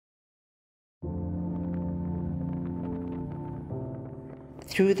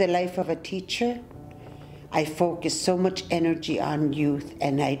Through the life of a teacher, I focus so much energy on youth,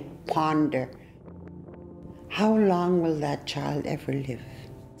 and I ponder, how long will that child ever live?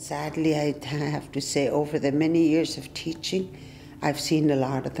 Sadly, I have to say, over the many years of teaching, I've seen a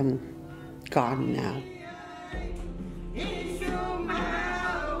lot of them gone now.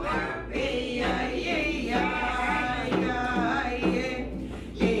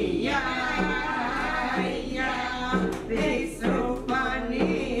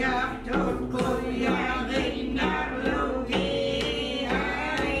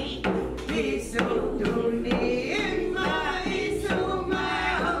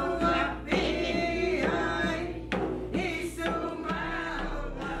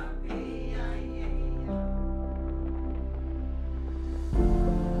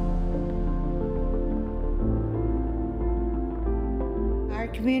 Our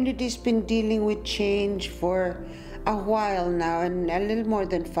community's been dealing with change for a while now, and a little more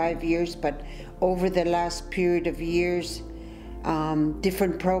than 5 years, but over the last period of years,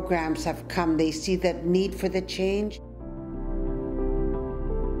 different programs have come. They see that need for the change.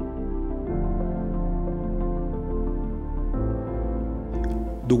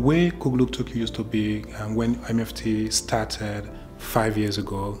 The way Kugluktuk used to be, and when MFT started 5 years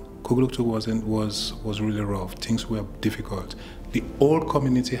ago, Kugluktuk was really rough. Things were difficult. The whole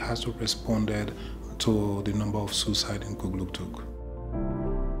community has to responded to the number of suicide in Kugluktuk.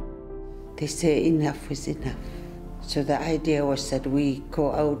 They say enough is enough. So the idea was that we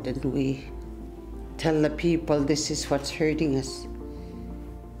go out and we tell the people this is what's hurting us.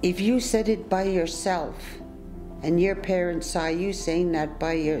 If you said it by yourself and your parents saw you saying that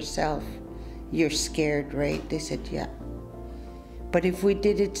by yourself, you're scared, right? They said, yeah. But if we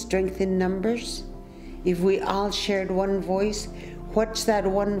did it strength in numbers, if we all shared one voice, what's that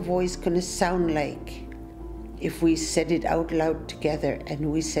one voice going to sound like? If we said it out loud together,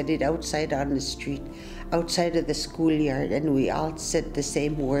 and we said it outside on the street, outside of the schoolyard, and we all said the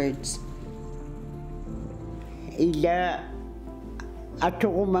same words. Ila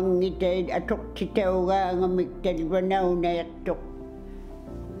atuk mangitay atuk titawga ang miktalwanaw na yatuk.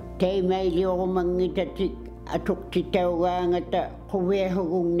 Tay may liyo mangitatik atuk titawga nga ta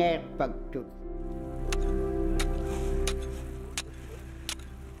kuwehugong na yakpagtut.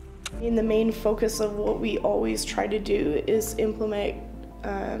 The main focus of what we always try to do is implement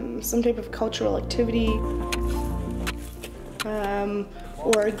some type of cultural activity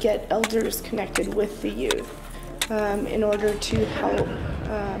or get elders connected with the youth in order to help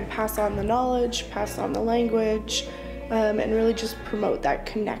pass on the knowledge, pass on the language, and really just promote that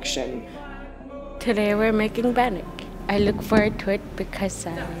connection. Today we're making banik. I look forward to it because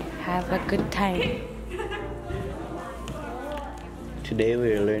I have a good time. Today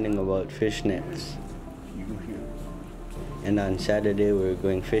we are learning about fish nets. And on Saturday we're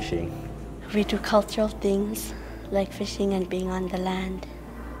going fishing. We do cultural things like fishing and being on the land.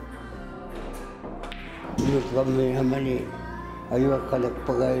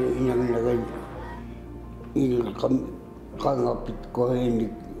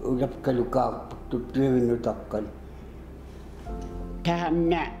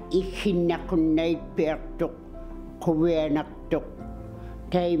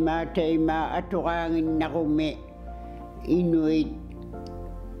 Taima aturangin narume inuit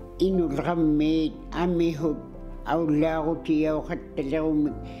inulramit amihut aularuti au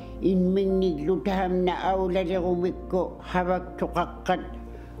khattalerumik inminniglutaham na aulalerumikko havak tuqaqqat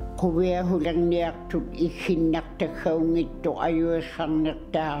quviahulangniartut ikhinnartakhaungittu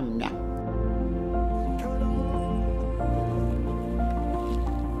ayuissarnertaamna.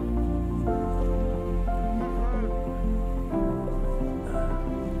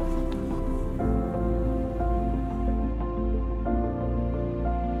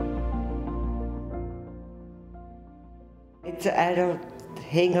 It's an adult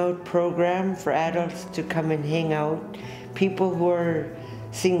hangout program for adults to come and hang out. People who are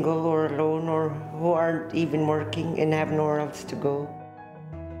single or alone or who aren't even working and have nowhere else to go.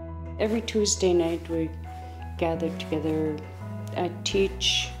 Every Tuesday night we gather together,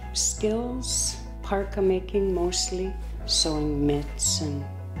 teach skills, parka making mostly, sewing mitts and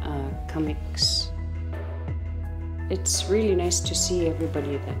kamiks. It's really nice to see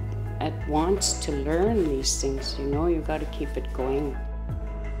everybody that wants to learn these things, you know, you got to keep it going.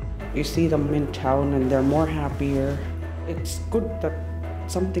 You see them in town and they're more happier. It's good that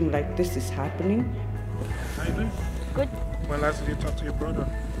something like this is happening. How you doing? Good. When last did you talk to your brother?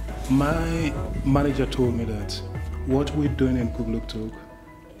 My manager told me that what we're doing in Kugluktuk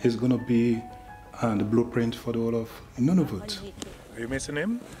is going to be the blueprint for the whole of Nunavut. Are you missing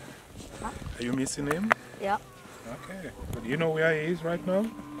him? Huh? Are you missing him? Yeah. Okay. But you know where he is right now?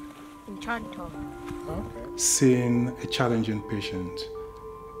 In Toronto. Okay. Seeing a challenging patient,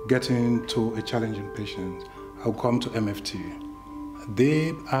 getting to a challenging patient, I'll come to MFT.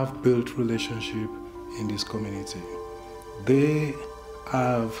 They have built relationship in this community. They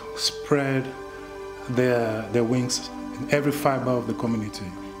have spread their wings in every fiber of the community.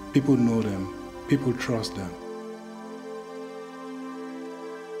 People know them, people trust them.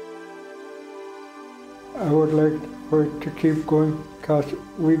 I would like for it to keep going because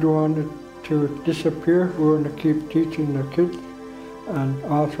we don't want it to disappear. We want to keep teaching the kids, and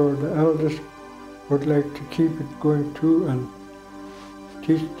also the elders would like to keep it going too and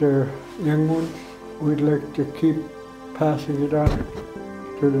teach the young ones. We'd like to keep passing it on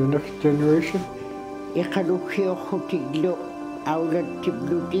to the next generation.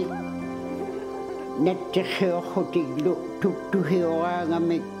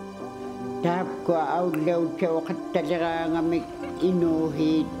 Tapko aulaw siya wakatalangamik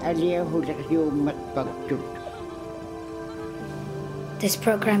inuhid aliyahulak yung magpagtut. This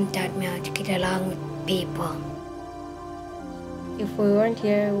program taught me how to get along with people. If we weren't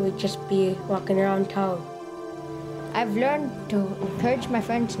here, we'd just be walking around town. I've learned to encourage my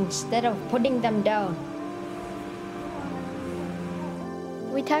friends instead of putting them down.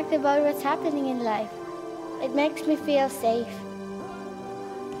 We talked about what's happening in life. It makes me feel safe.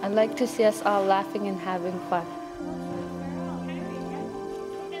 I'd like to see us all laughing and having fun.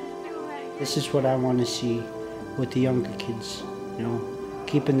 This is what I want to see with the younger kids, you know,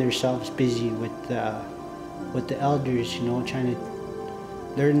 keeping themselves busy with the elders, you know, trying to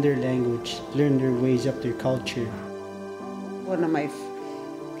learn their language, learn their ways up, their culture. One of my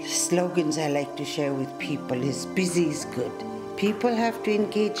slogans I like to share with people is busy is good. People have to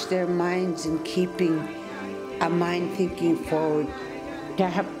engage their minds in keeping a mind thinking forward.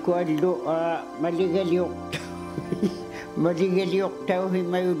 Tahap ko alo maligalyok maligalyok tao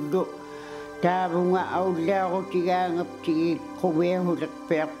himayulo tabunga aula ko tigangap tigi kuwehulak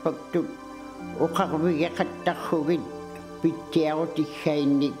perpagtut ukakbiga katakhuwid pitya ko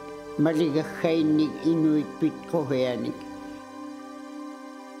tikhainig maligakainig inuit pit ko hayanig.